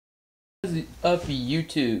Up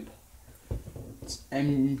YouTube. It's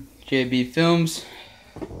MJB Films.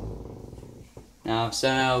 Now,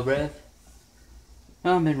 sound out of breath.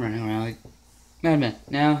 Oh, I've been running around like madman.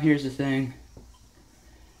 Now, here's the thing.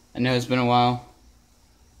 I know it's been a while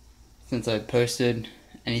since I posted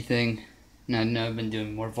anything, and I know I've been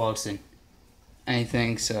doing more vlogs than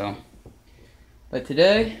anything, so. But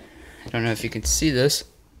today, I don't know if you can see this.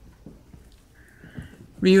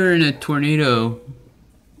 We are in a tornado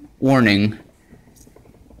warning,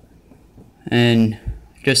 and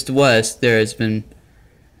just west there has been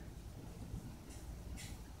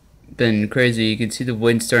crazy. You can see the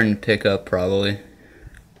wind starting to pick up probably.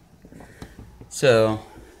 So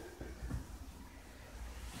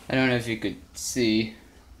I don't know if you could see.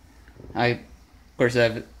 Of course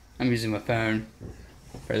I'm using my phone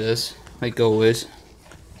for this, like always.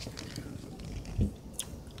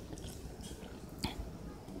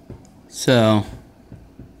 So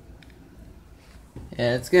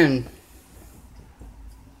yeah, it's getting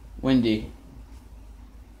windy.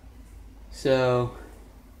 So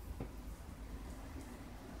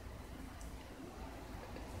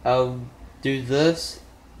I'll do this,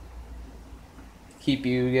 keep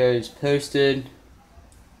you guys posted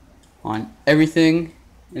on everything,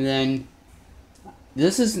 and then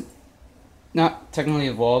this is not technically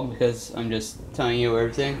a vlog because I'm just telling you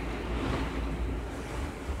everything.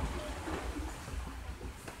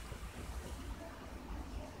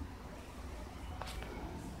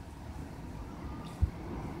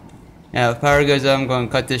 Now, if power goes out, I'm going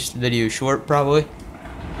to cut this video short, probably.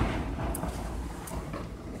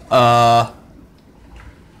 I'm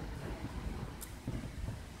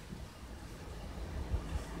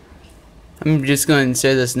just going to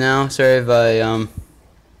say this now. Sorry if I,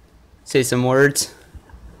 say some words.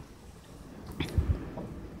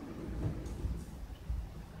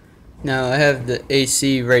 Now, I have the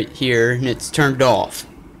AC right here, and it's turned off.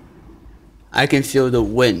 I can feel the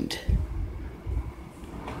wind.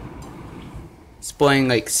 It's blowing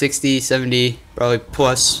like 60, 70, probably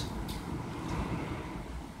plus.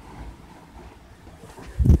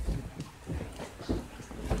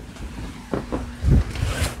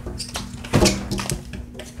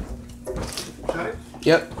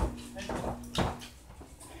 Yep.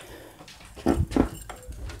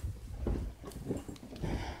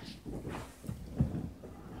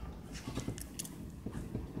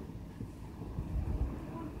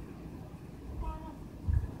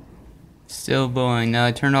 Still blowing. Now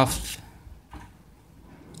I turn off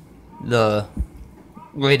the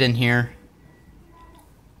light in here,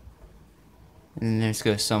 and there's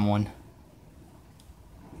goes someone.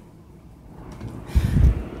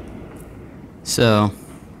 So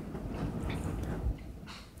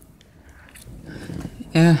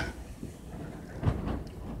yeah,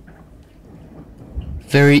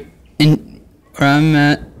 where I'm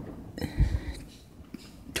at,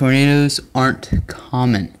 tornadoes aren't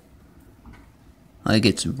common. Like,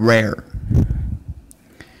 it's rare.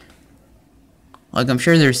 Like, I'm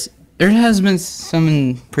sure there has been some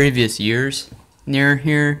in previous years near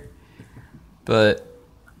here, but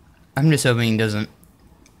I'm just hoping it doesn't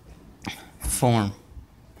form.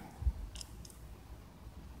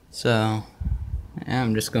 So yeah,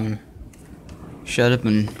 I'm just gonna shut up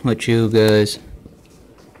and let you guys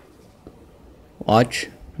watch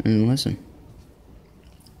and listen.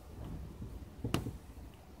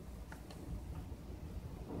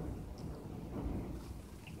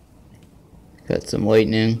 Got some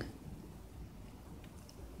lightning.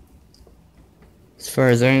 As far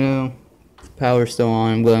as I know, the power's still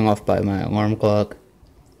on. I'm going off by my alarm clock.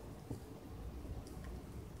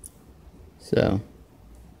 So,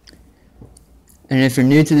 and if you're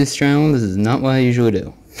new to this channel, this is not what I usually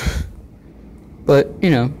do. But, you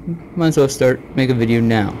know, might as well make a video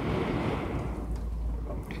now.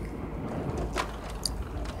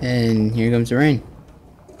 And here comes the rain.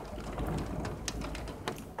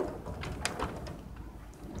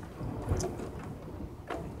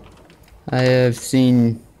 I have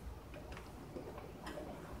seen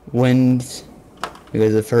winds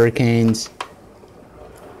because of hurricanes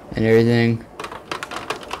and everything.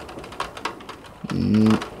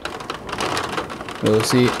 We'll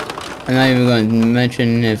see. I'm not even going to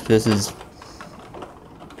mention if this is,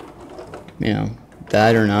 you know,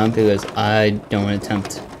 bad or not, because I don't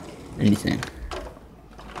attempt anything.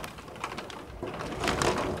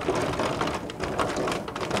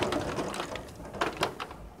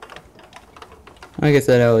 Like I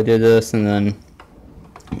said, I would do this and then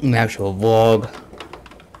an actual vlog,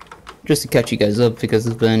 just to catch you guys up, because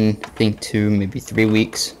it's been, I think, 2, maybe 3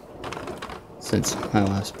 weeks since my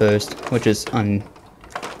last post, which is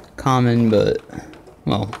uncommon, but,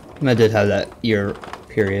 well, I did have that year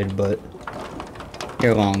period, but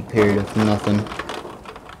year-long period of nothing.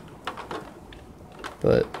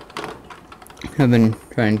 But I've been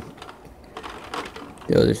trying to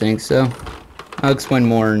do other things, so I'll explain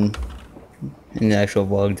more in the actual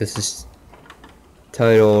vlog. This is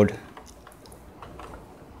titled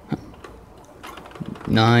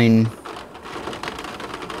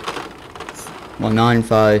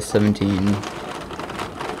 9/5/17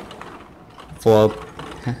 vlog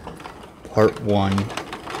part 1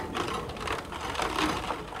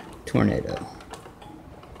 tornado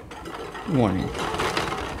warning.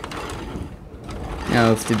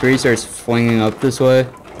 Now if debris starts flinging up this way,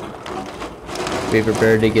 be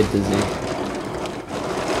prepared to get dizzy.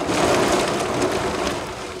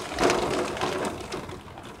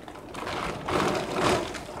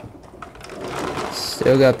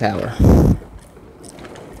 Still got power.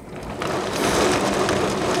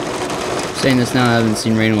 Saying this now, I haven't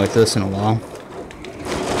seen rain like this in a while.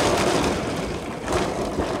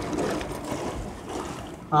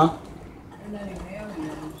 Huh?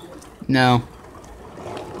 No.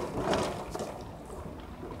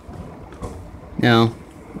 No.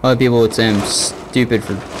 A lot of people would say I'm stupid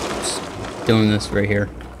for doing this right here.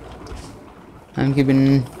 I'm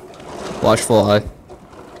keeping watchful eye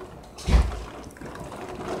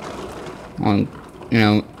on, you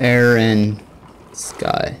know, air and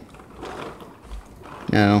sky.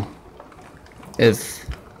 Now, if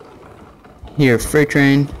you hear freight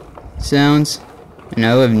train sounds, and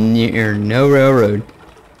I live near no railroad,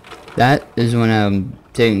 that is when I'm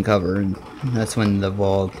taking cover, and that's when the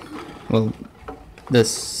vlog, well,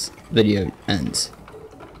 this video ends.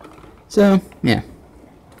 So, yeah.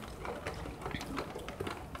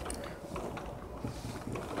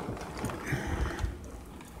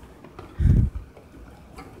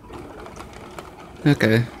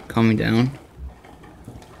 Okay, calm me down.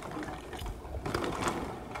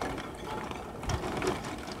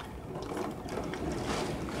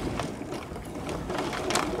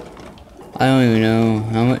 I don't even know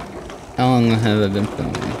how long have I been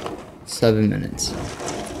filming. 7 minutes.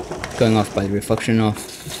 Going off by the reflection off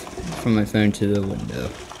from my phone to the window.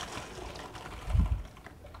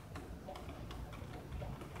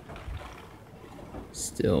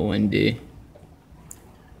 Still windy.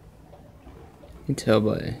 You can tell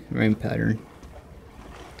by rain pattern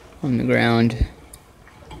on the ground.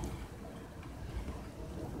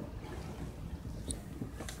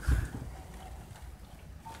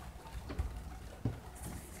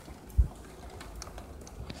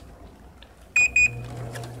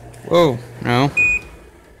 Whoa, no.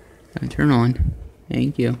 Don't turn on.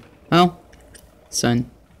 Thank you. Oh, sun.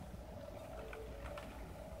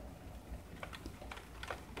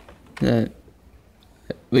 That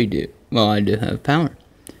we do. Well, I do have power.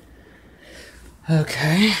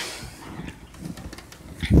 Okay.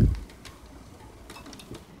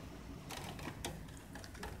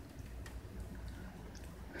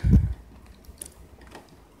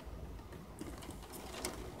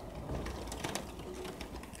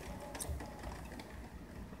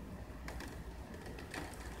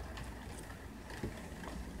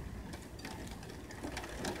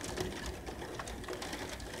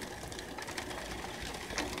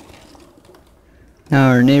 Now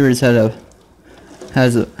our neighbors have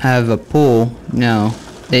a pool now.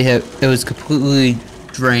 It was completely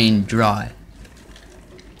drained dry.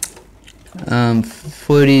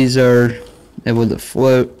 Floaties are able to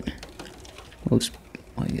float. Looks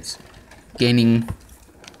like it's gaining.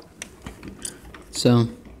 So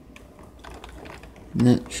in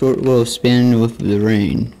that short little span with the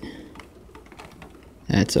rain,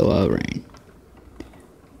 that's a lot of rain.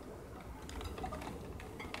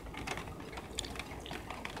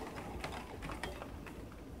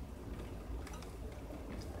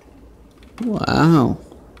 Wow.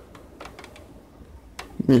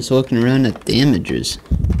 I'm just looking around at damages.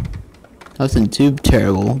 Nothing too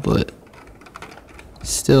terrible, but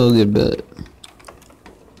still a good bit.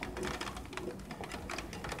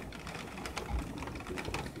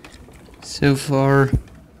 So far,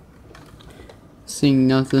 seeing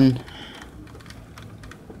nothing.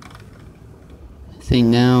 I think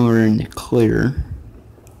now we're in the clear.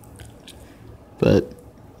 But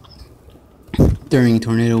during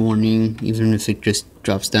tornado warning, even if it just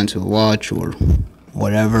drops down to a watch or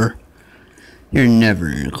whatever, you're never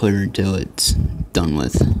in a clear until it's done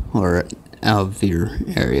with or out of your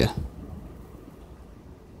area.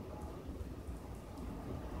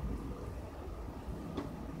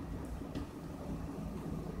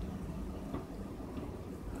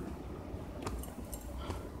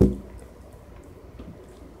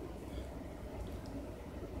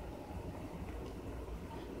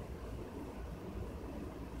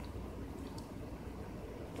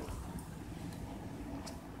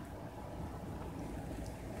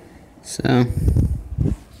 So,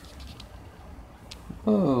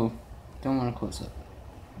 oh, don't want to close up.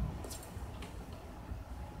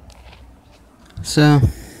 So,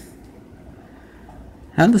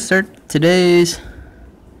 how to start today's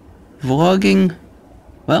vlogging?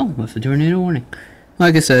 Well, with a tornado warning.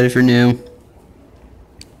 Like I said, if you're new,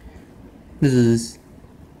 this is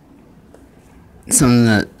something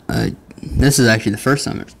that this is actually the first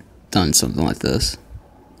time I've done something like this.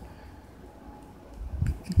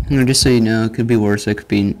 Just so you know, it could be worse. I could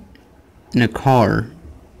be in a car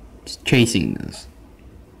just chasing this.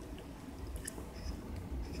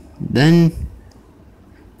 Then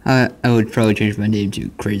I would probably change my name to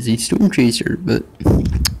Crazy Storm Chaser, but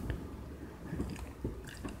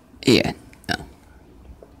yeah, no.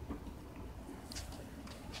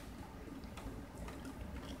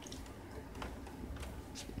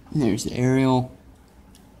 There's the aerial.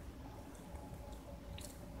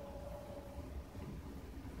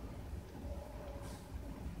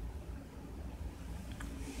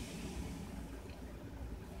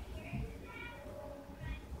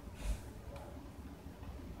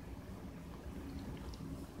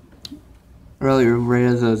 Earlier, right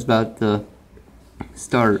as I was about to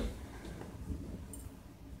start,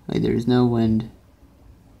 like there's no wind,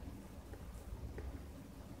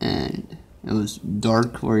 and it was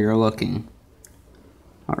dark where you're looking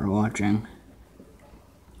or watching.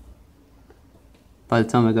 By the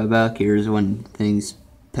time I got back here is when things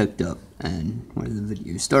picked up and where the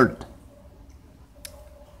video started.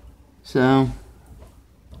 So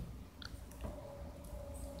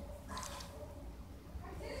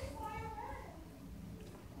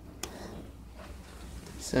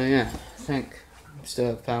yeah, I think I still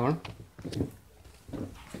have power.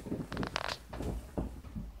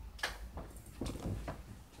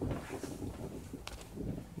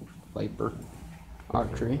 Viper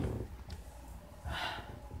archery.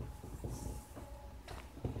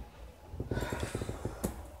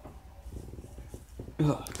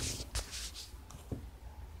 Ugh.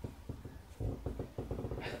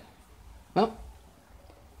 Well,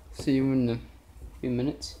 see you in a few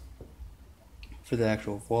minutes for the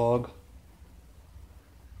actual vlog.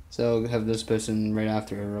 So I'll have this posted right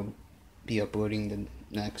after I'll be uploading the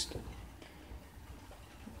next.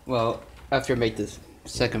 Well, after I make this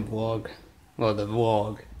second vlog, well, the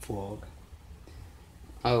vlog,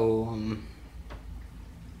 I'll,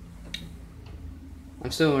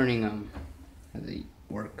 I'm still learning, how they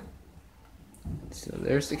work. So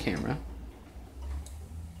there's the camera.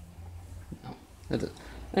 No, that's it.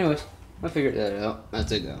 Anyways, I figured that out.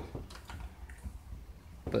 That's a go.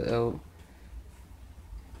 But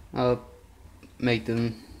I'll make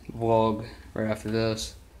the vlog right after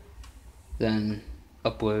this, then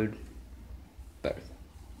upload both.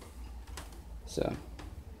 So,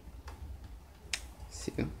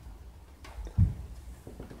 see you.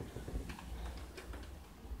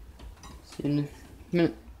 See you in a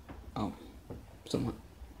minute. Oh, somewhat.